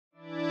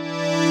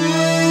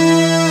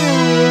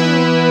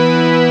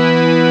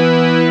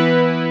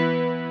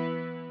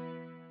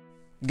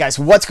Guys,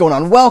 what's going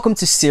on? Welcome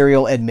to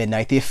Cereal at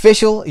Midnight, the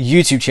official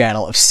YouTube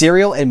channel of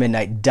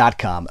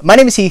cerealatmidnight.com. My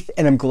name is Heath,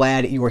 and I'm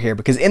glad you are here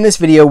because in this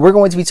video, we're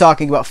going to be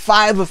talking about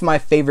 5 of my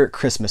favorite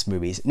Christmas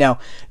movies. Now,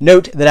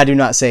 note that I do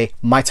not say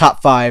my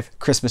top 5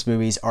 Christmas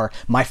movies are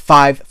my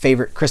 5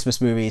 favorite Christmas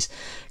movies,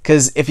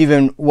 because if you've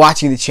been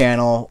watching the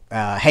channel,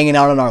 hanging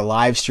out on our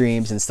live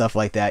streams and stuff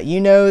like that, you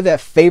know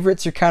that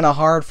favorites are kind of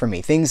hard for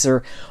me. Things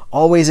are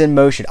always in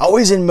motion,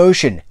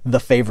 the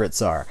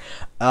favorites are.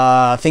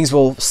 Things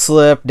will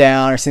slip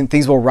down or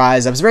things will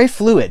rise up. It's very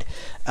fluid.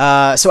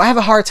 So I have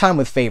a hard time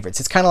with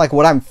favorites. It's kind of like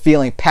what I'm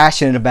feeling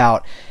passionate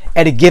about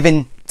at a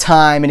given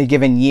time in a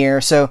given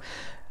year. So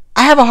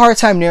I have a hard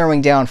time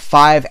narrowing down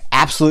 5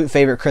 absolute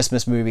favorite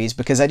Christmas movies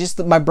because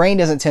my brain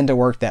doesn't tend to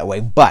work that way.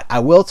 But I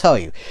will tell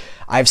you,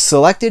 I've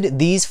selected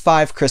these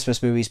 5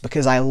 Christmas movies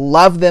because I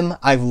love them.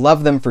 I've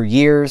loved them for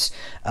years.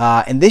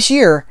 And this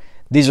year,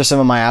 these are some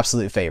of my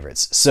absolute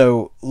favorites.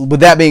 So with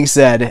that being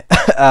said,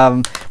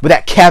 with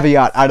that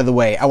caveat out of the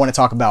way, I want to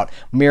talk about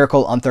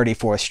Miracle on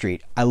 34th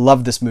Street. I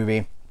love this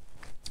movie.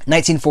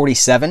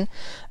 1947.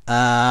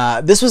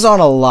 This was on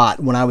a lot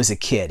when I was a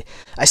kid.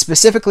 I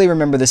specifically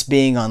remember this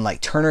being on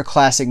like Turner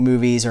Classic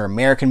Movies or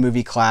American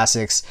Movie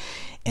Classics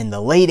in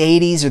the late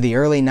 80s or the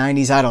early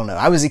 90s. I don't know.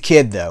 I was a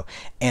kid though,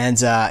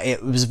 and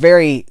it was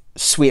very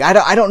sweet.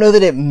 I don't know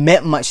that it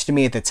meant much to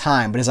me at the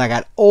time, but as I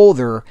got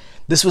older,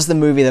 this was the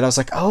movie that I was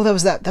like, oh, that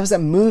was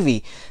that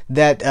movie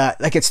that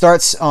like it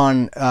starts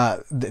on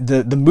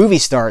the movie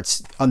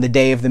starts on the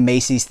day of the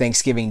Macy's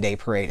Thanksgiving Day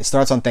Parade. It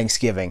starts on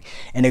Thanksgiving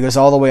and it goes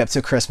all the way up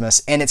to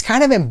Christmas, and it's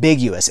kind of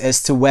ambiguous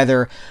as to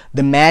whether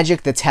the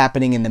magic that's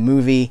happening in the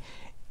movie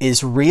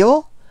is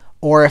real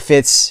or if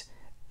it's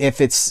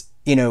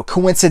you know,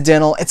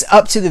 coincidental. It's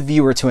up to the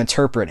viewer to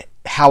interpret it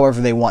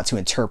however they want to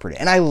interpret it,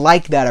 and I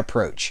like that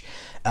approach.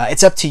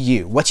 It's up to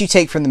you. What you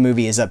take from the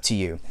movie is up to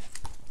you.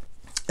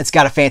 It's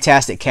got a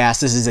fantastic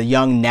cast. This is a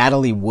young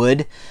Natalie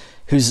Wood,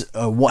 who was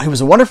a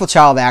wonderful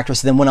child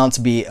actress, then went on to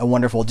be a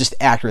wonderful just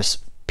actress,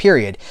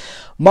 period.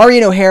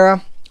 Maureen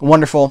O'Hara,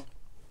 wonderful.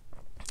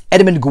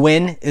 Edmund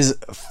Gwynn is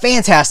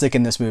fantastic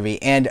in this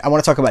movie, and I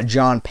want to talk about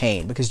John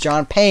Payne, because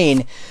John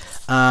Payne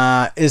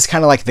is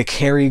kind of like the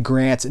Cary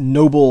Grant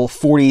noble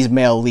 40s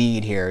male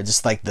lead here,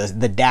 just like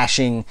the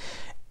dashing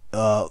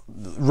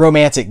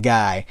romantic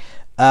guy.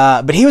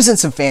 But he was in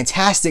some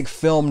fantastic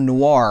film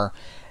noir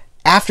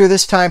after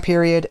this time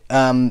period.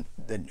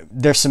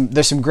 There's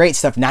some great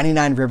stuff.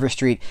 99 River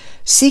Street.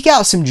 Seek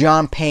out some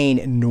John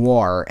Payne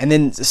noir and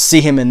then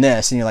see him in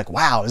this, and you're like,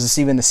 wow, is this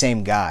even the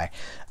same guy?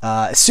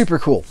 It's super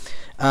cool.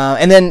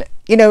 And then,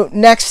 you know,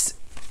 next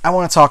I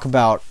want to talk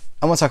about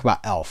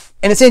Elf.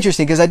 And it's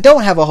interesting because I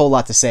don't have a whole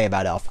lot to say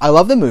about Elf. I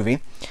love the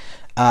movie.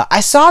 I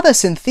saw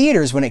this in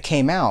theaters when it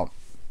came out.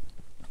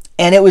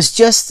 And it was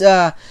just,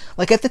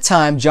 like at the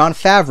time, Jon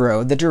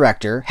Favreau, the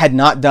director, had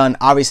not done,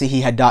 obviously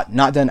he had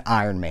not done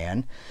Iron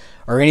Man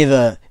or any of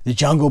the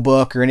Jungle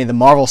Book or any of the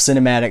Marvel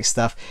Cinematic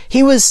stuff.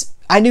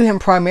 I knew him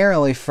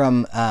primarily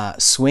from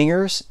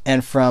Swingers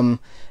and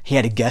he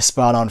had a guest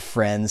spot on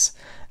Friends.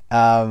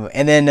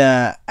 And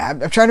then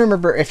I'm trying to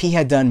remember if he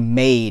had done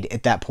Made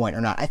at that point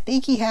or not. I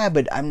think he had,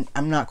 but I'm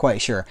not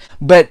quite sure.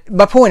 But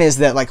my point is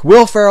that like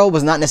Will Ferrell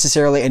was not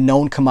necessarily a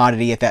known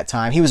commodity at that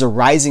time. He was a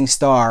rising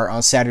star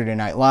on Saturday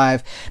Night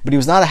Live, but he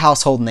was not a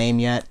household name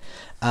yet.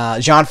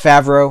 Jon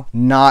Favreau,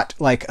 not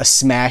like a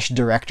smash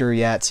director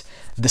yet.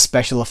 The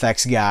special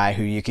effects guy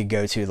who you could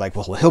go to, like,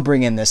 well, he'll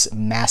bring in this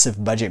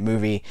massive budget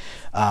movie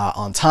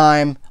on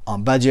time,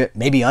 on budget,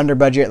 maybe under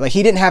budget. Like,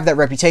 he didn't have that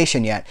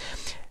reputation yet.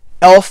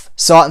 Elf,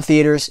 saw it in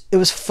theaters. It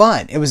was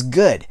fun. It was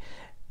good.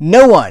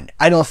 No one,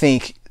 I don't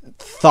think,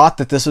 thought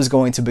that this was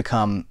going to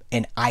become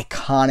an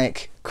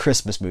iconic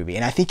Christmas movie.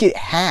 And I think it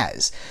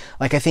has.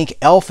 Like, I think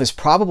Elf is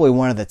probably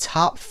one of the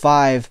top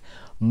 5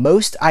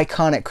 most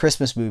iconic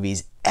Christmas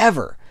movies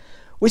ever,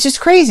 which is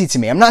crazy to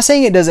me. I'm not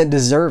saying it doesn't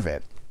deserve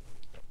it.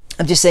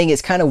 I'm just saying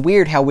it's kind of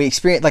weird how we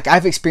experience, like,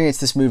 I've experienced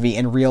this movie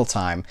in real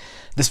time.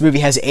 This movie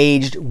has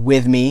aged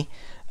with me.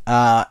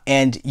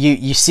 And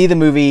you see the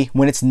movie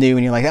when it's new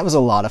and you're like, that was a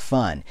lot of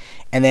fun.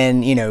 And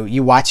then, you know,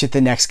 you watch it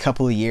the next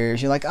couple of years.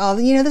 You're like, oh,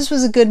 you know, this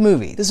was a good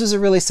movie. This was a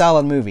really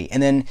solid movie.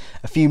 And then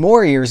a few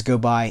more years go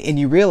by and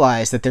you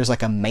realize that there's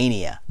like a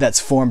mania that's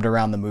formed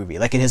around the movie.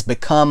 Like, it has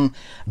become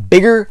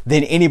bigger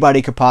than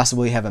anybody could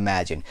possibly have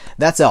imagined.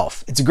 That's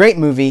Elf. It's a great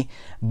movie,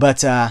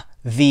 but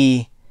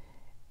the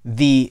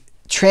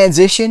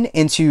transition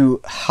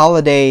into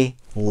holiday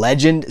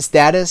legend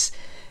status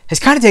has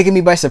kind of taken me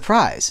by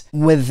surprise.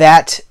 With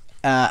that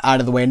out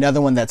of the way, another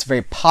one that's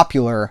very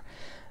popular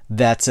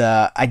that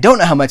I don't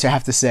know how much I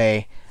have to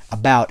say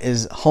about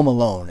is Home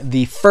Alone.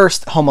 The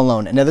first Home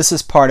Alone. Now, this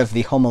is part of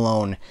the Home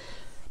Alone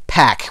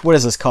pack. What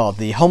is this called?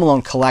 The Home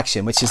Alone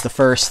collection, which is the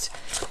first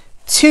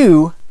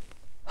 2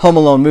 Home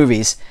Alone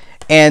movies.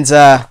 And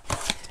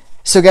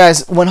so,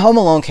 guys, when Home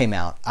Alone came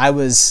out, I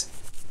was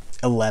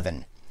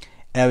 11.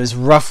 I was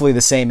roughly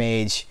the same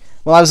age.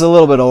 Well, I was a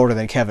little bit older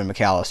than Kevin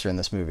McAllister in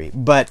this movie,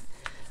 but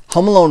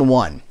Home Alone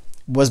 1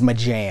 was my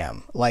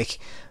jam. Like,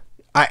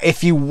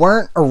 if you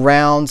weren't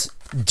around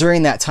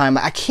during that time.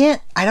 I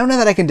don't know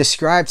that I can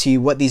describe to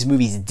you what these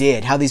movies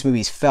did, how these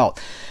movies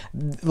felt.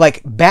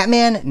 Like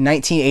Batman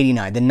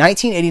 1989, the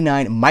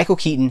 1989 Michael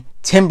Keaton,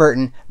 Tim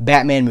Burton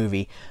Batman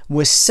movie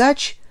was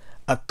such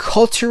a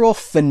cultural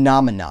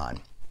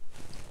phenomenon.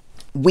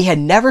 We had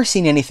never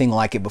seen anything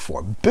like it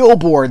before.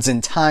 Billboards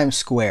in Times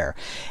Square.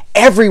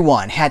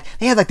 Everyone had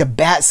like the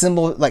bat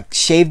symbol like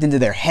shaved into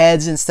their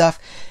heads and stuff.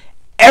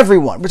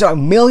 Everyone, we're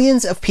talking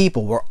millions of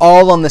people, were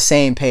all on the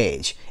same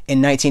page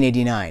in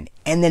 1989.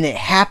 And then it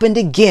happened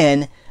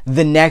again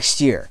the next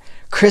year.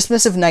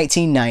 Christmas of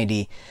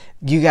 1990.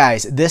 You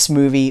guys, this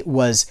movie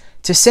was,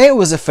 to say it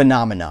was a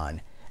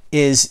phenomenon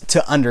is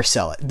to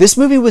undersell it. This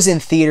movie was in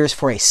theaters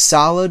for a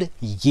solid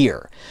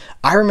year.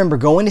 I remember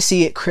going to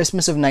see it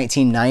Christmas of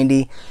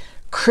 1990.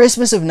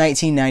 Christmas of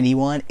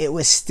 1991, it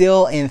was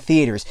still in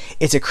theaters.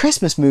 It's a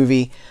Christmas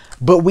movie,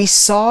 but we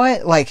saw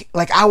it like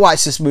I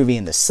watched this movie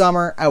in the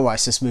summer. I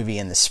watched this movie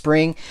in the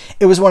spring.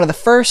 It was one of the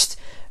first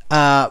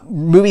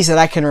movies that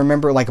I can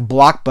remember, like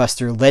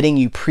Blockbuster, letting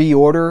you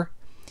pre-order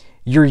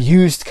your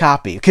used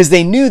copy, because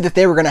they knew that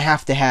they were going to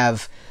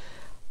have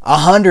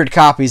 100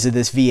 copies of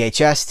this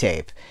VHS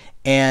tape,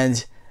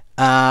 and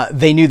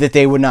they knew that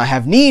they would not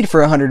have need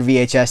for 100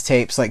 VHS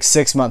tapes like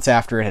 6 months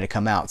after it had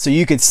come out. So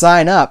you could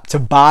sign up to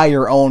buy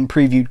your own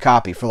previewed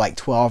copy for like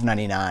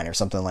 $12.99 or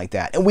something like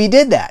that. And we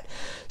did that.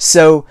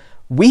 So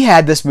we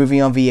had this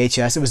movie on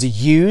VHS. It was a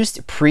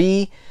used,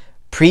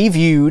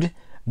 previewed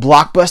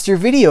Blockbuster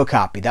video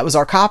copy. That was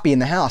our copy in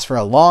the house for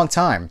a long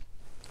time.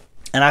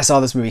 And I saw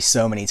this movie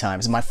so many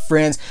times. My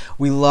friends,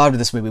 we loved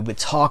this movie. We would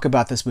talk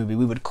about this movie.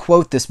 We would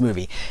quote this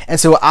movie.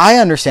 And so I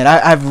understand.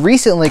 I've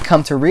recently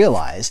come to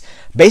realize,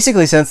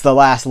 basically since the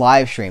last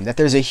live stream, that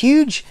there's a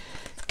huge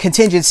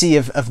contingency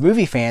of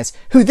movie fans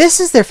who this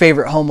is their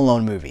favorite Home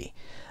Alone movie.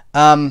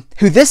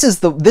 Who this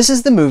is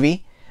the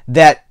movie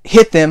that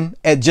hit them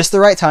at just the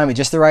right time, at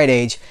just the right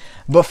age.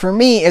 But for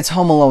me, it's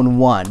Home Alone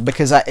 1,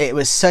 because it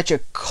was such a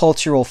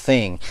cultural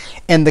thing.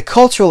 And the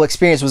cultural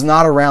experience was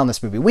not around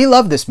this movie. We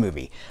loved this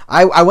movie.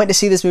 I went to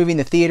see this movie in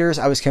the theaters.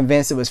 I was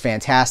convinced it was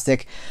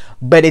fantastic.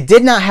 But it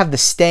did not have the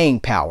staying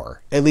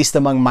power, at least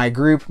among my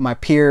group, my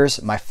peers,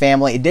 my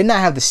family. It did not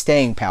have the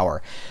staying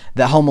power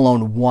that Home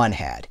Alone 1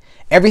 had.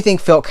 Everything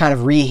felt kind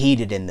of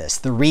reheated in this.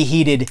 The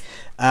reheated,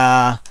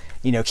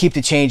 keep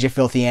the change, you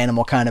filthy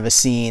animal kind of a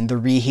scene. The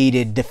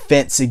reheated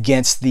defense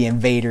against the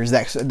invaders.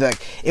 It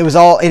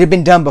had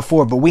been done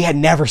before, but we had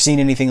never seen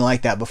anything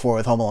like that before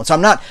with Home Alone. So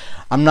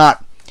I'm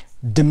not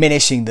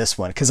diminishing this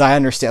one, because I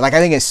understand. Like, I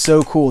think it's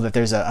so cool that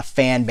there's a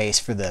fan base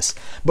for this.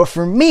 But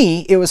for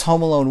me, it was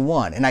Home Alone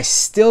 1, and I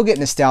still get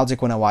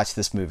nostalgic when I watch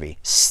this movie.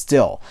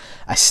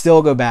 I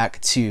still go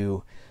back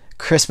to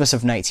Christmas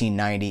of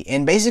 1990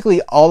 and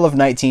basically all of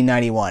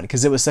 1991,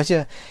 because it was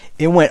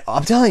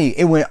I'm telling you,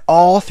 it went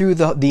all through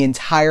the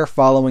entire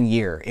following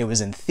year. It was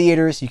in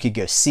theaters. You could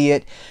go see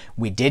it.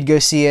 We did go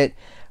see it.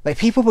 Like,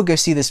 people would go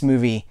see this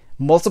movie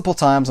multiple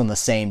times on the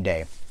same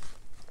day.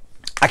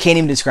 I can't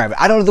even describe it.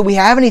 I don't know that we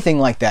have anything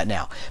like that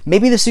now.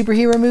 Maybe the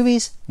superhero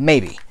movies?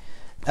 Maybe.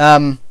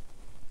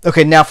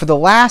 Okay, now for the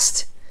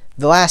last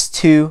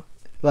two,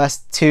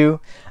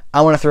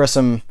 I want to throw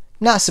some,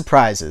 not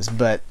surprises,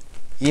 but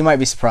you might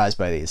be surprised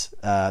by these.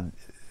 I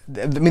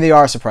mean, they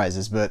are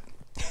surprises, but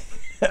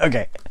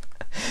okay.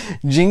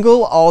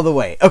 Jingle All the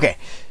Way. Okay,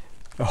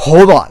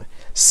 hold on.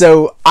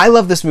 So I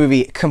love this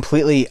movie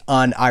completely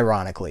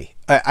unironically.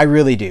 I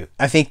really do.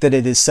 I think that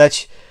it is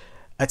such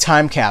a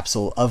time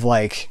capsule of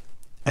like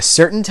a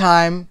certain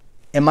time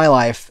in my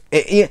life.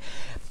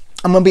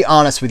 I'm going to be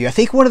honest with you. I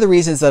think one of the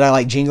reasons that I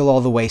like Jingle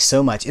All the Way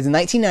so much is in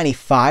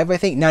 1995, I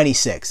think,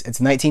 96. It's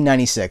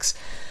 1996.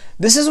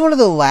 This is one of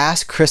the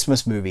last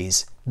Christmas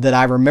movies that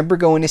I remember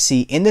going to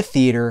see in the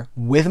theater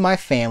with my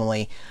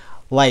family.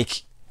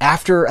 Like, I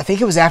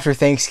think it was after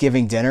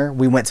Thanksgiving dinner,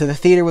 we went to the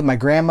theater with my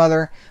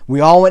grandmother. We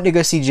all went to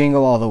go see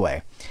Jingle All the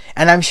Way.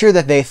 And I'm sure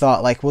that they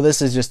thought, like, well,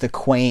 this is just a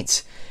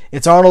quaint,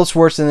 it's Arnold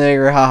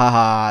Schwarzenegger, ha ha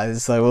ha.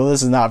 It's like, well,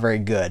 this is not very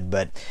good,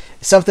 but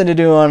something to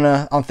do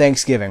on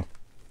Thanksgiving.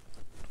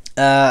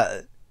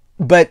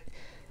 But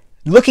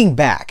looking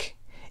back,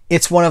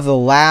 it's one of the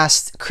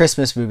last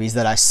Christmas movies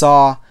that I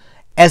saw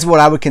as what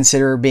I would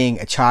consider being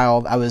a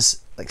child. I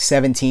was like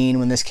 17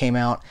 when this came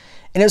out.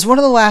 And it was one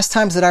of the last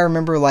times that I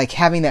remember like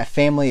having that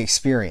family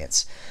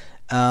experience,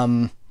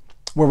 where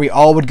we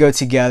all would go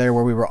together,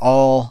 where we were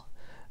all,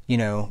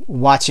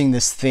 watching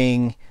this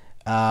thing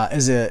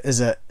as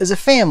a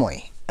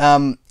family.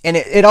 And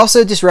it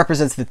also just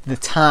represents the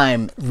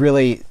time.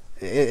 Really,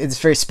 it's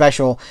very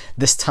special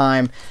this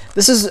time.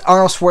 This is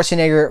Arnold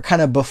Schwarzenegger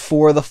kind of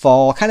before the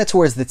fall, kind of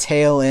towards the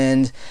tail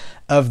end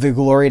of the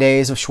glory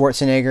days of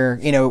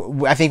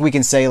Schwarzenegger. I think we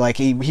can say like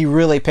he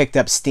really picked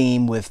up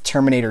steam with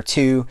Terminator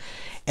 2.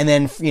 And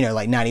then,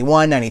 like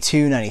 91,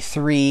 92,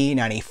 93,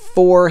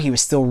 94, he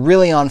was still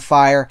really on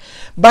fire.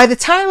 By the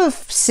time of,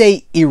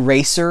 say,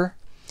 Eraser,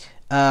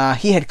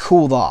 he had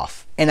cooled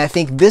off. And I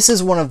think this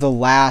is one of the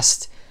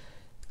last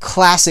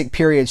classic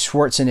period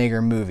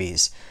Schwarzenegger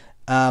movies.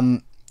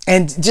 And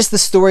And just the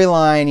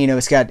storyline, you know,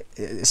 it's got,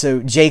 so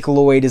Jake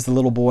Lloyd is the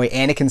little boy,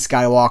 Anakin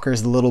Skywalker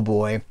is the little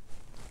boy.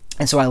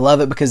 And so I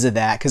love it because of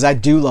that, because I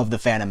do love The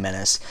Phantom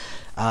Menace.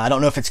 I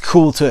don't know if it's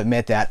cool to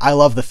admit that. I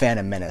love The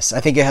Phantom Menace. I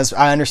think it has,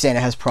 I understand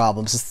it has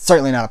problems. It's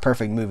certainly not a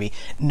perfect movie.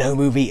 No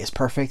movie is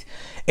perfect.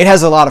 It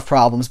has a lot of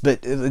problems,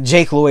 but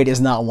Jake Lloyd is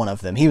not one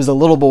of them. He was a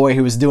little boy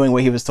who was doing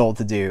what he was told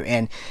to do,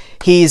 and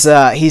he's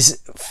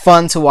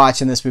fun to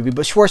watch in this movie.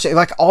 But Schwarzenegger,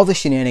 like all the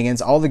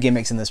shenanigans, all the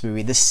gimmicks in this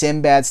movie, the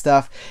Sinbad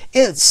stuff,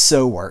 it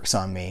so works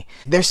on me.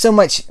 There's so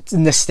much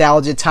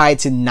nostalgia tied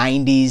to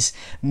 90s,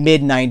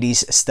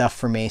 mid-90s stuff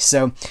for me.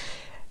 So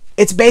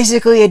it's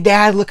basically a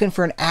dad looking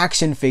for an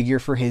action figure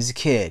for his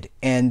kid.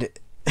 And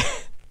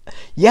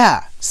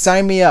yeah,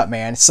 sign me up,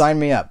 man. Sign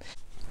me up.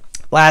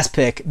 Last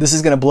pick. This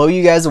is going to blow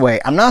you guys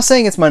away. I'm not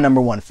saying it's my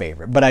 #1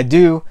 favorite, but I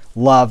do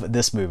love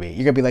this movie.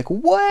 You're going to be like,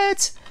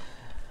 what?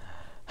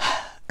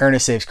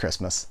 Ernest Saves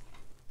Christmas.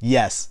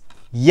 Yes.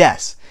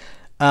 Yes.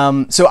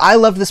 So I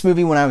loved this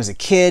movie when I was a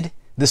kid.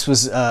 This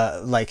was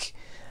like,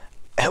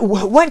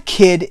 what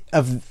kid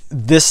of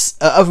this,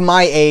 of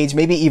my age,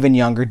 maybe even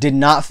younger, did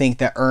not think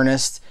that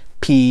Ernest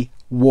P.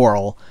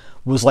 Worrell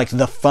was like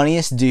the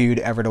funniest dude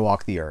ever to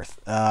walk the earth.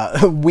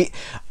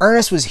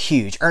 Ernest was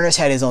huge. Ernest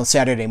had his own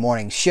Saturday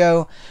morning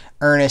show.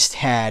 Ernest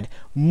had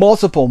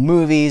multiple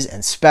movies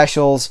and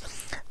specials.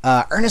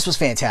 Ernest was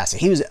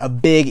fantastic. He was a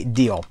big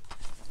deal.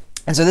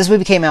 And so this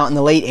movie came out in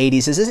the late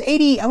 80s. This is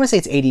 80, I want to say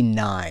it's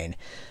 89.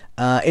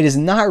 It is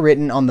not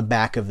written on the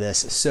back of this,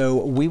 so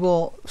we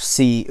will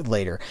see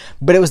later.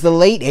 But it was the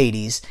late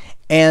 80s,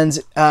 and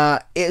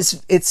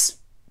it's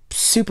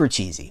super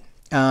cheesy.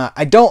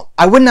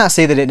 I would not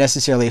say that it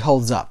necessarily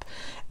holds up,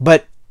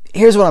 but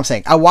here's what I'm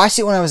saying. I watched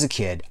it when I was a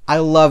kid. I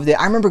loved it.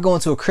 I remember going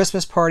to a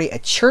Christmas party, a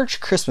church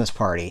Christmas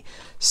party,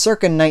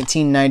 circa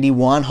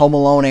 1991, Home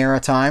Alone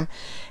era time,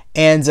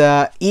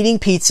 and eating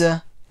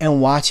pizza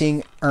and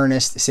watching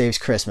Ernest Saves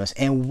Christmas.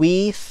 And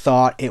we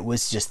thought it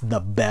was just the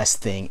best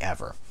thing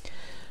ever.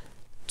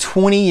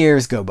 20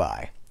 years go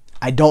by.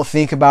 I don't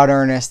think about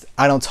Ernest.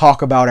 I don't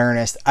talk about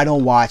Ernest. I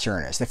don't watch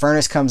Ernest. If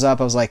Ernest comes up,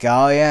 I was like,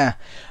 oh yeah,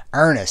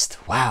 Ernest.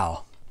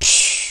 Wow.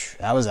 Psh,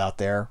 that was out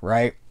there,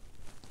 right?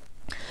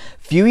 A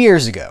few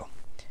years ago,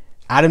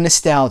 out of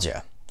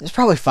nostalgia, it was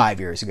probably 5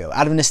 years ago,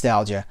 out of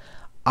nostalgia,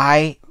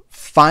 I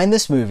find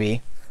this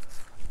movie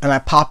and I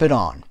pop it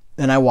on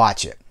and I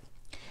watch it.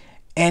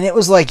 And it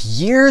was like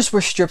years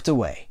were stripped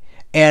away.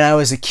 And I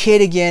was a kid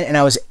again, and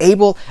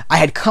I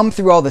had come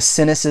through all the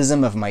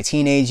cynicism of my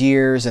teenage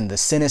years and the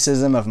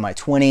cynicism of my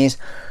 20s.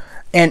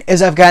 And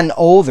as I've gotten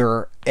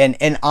older,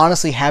 and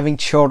honestly, having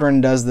children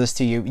does this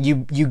to you,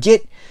 you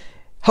get,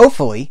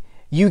 hopefully,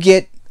 you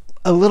get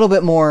a little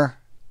bit more,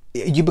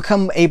 you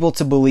become able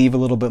to believe a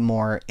little bit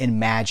more in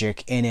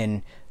magic and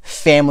in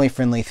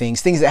family-friendly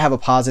things that have a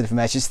positive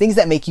message, things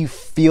that make you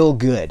feel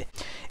good.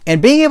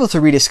 And being able to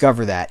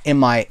rediscover that in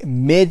my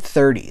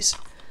mid-30s,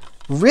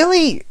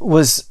 really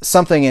was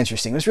something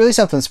interesting. It was really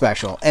something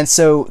special. And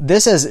so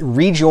this has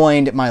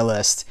rejoined my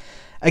list.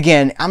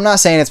 Again, I'm not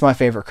saying it's my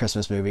favorite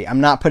Christmas movie.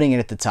 I'm not putting it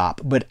at the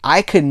top, but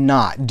I could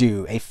not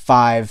do a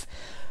 5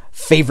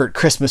 favorite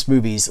Christmas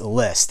movies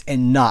list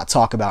and not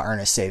talk about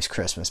Ernest Saves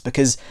Christmas.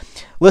 Because,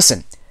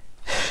 listen,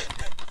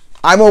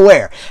 I'm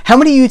aware. How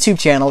many YouTube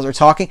channels are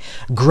talking,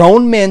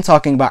 grown men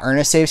talking about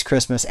Ernest Saves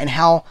Christmas and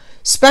how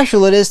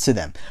special it is to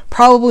them?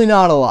 Probably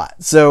not a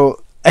lot.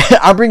 So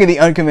I'm bringing the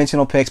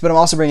unconventional picks, but I'm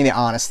also bringing the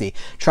honesty,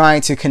 trying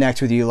to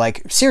connect with you.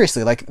 Like,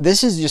 seriously, like,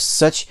 this is just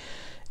such,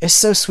 it's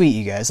so sweet,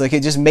 you guys. Like,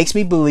 it just makes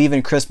me believe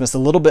in Christmas a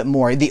little bit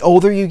more. The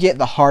older you get,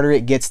 the harder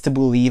it gets to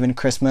believe in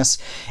Christmas,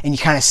 and you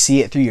kind of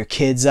see it through your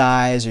kids'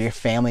 eyes or your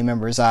family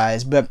members'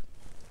 eyes. But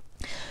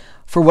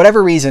for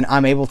whatever reason,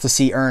 I'm able to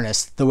see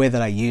Ernest the way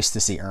that I used to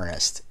see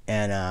Ernest,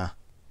 and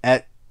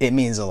it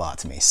means a lot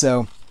to me.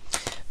 So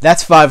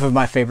that's 5 of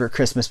my favorite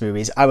Christmas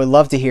movies. I would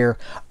love to hear.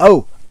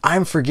 Oh,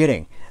 I'm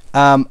forgetting.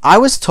 I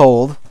was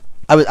told,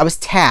 I was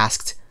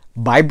tasked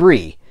by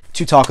Bree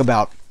to talk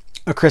about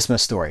A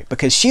Christmas Story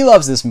because she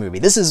loves this movie.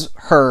 This is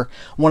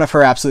one of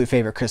her absolute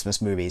favorite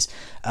Christmas movies.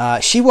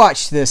 She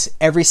watched this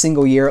every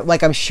single year,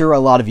 like I'm sure a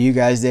lot of you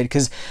guys did,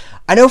 because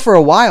I know for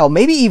a while,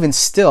 maybe even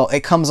still,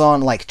 it comes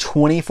on like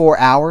 24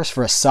 hours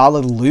for a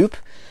solid loop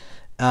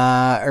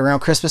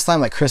around Christmas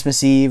time, like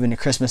Christmas Eve and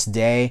Christmas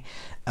Day.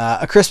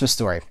 A Christmas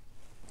Story.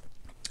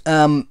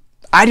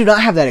 I do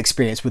not have that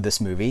experience with this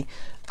movie.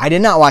 I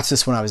did not watch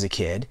this when I was a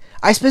kid.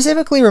 I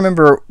specifically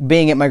remember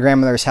being at my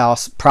grandmother's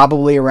house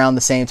probably around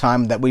the same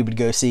time that we would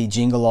go see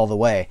Jingle All the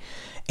Way.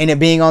 And it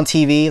being on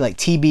TV, like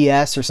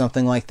TBS or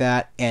something like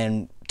that,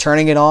 and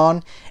turning it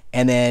on,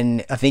 and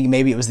then I think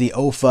maybe it was the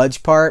Oh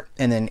Fudge part,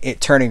 and then it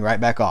turning right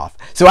back off.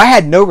 So I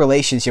had no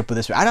relationship with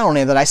this. I don't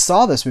know that I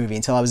saw this movie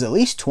until I was at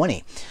least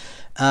 20.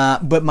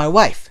 But my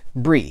wife,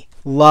 Bree,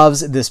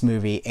 loves this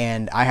movie,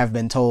 and I have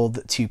been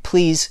told to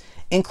please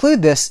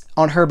include this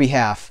on her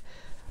behalf,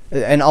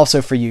 and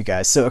also for you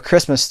guys. So A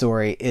Christmas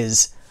Story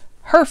is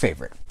her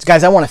favorite. So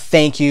guys, I want to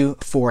thank you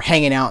for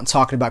hanging out and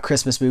talking about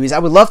Christmas movies. I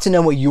would love to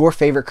know what your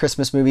favorite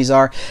Christmas movies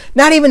are.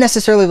 Not even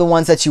necessarily the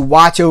ones that you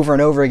watch over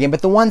and over again,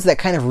 but the ones that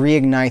kind of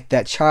reignite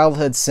that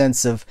childhood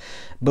sense of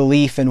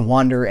belief and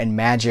wonder and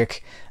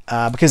magic.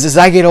 Because as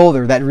I get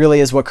older, that really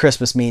is what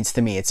Christmas means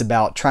to me. It's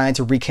about trying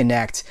to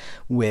reconnect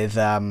with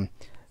a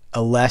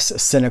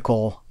less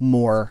cynical,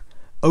 more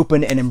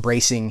open and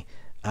embracing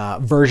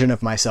version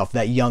of myself.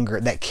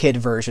 That kid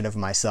version of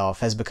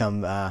myself has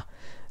become...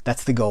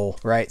 that's the goal,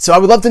 right? So I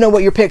would love to know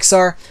what your picks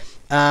are.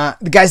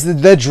 Guys,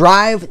 the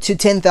drive to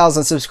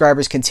 10,000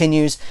 subscribers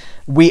continues.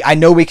 I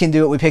know we can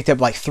do it. We picked up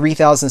like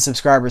 3,000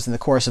 subscribers in the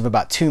course of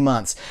about 2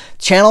 months.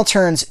 Channel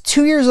turns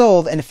 2 years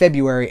old in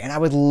February, and I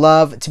would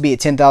love to be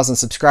at 10,000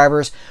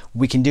 subscribers.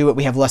 We can do it.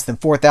 We have less than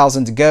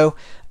 4,000 to go.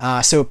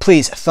 So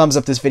please thumbs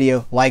up this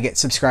video, like it,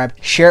 subscribe,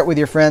 share it with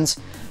your friends.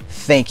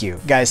 Thank you,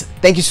 guys.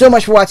 Thank you so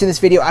much for watching this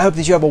video. I hope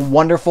that you have a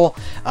wonderful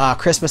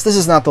Christmas. This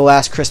is not the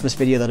last Christmas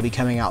video that'll be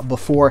coming out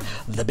before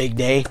the big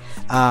day,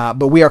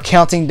 but we are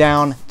counting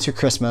down to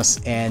Christmas,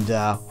 and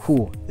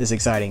this is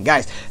exciting.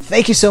 Guys,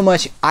 thank you so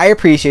much. I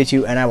appreciate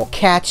you, and I will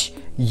catch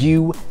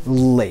you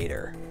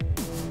later.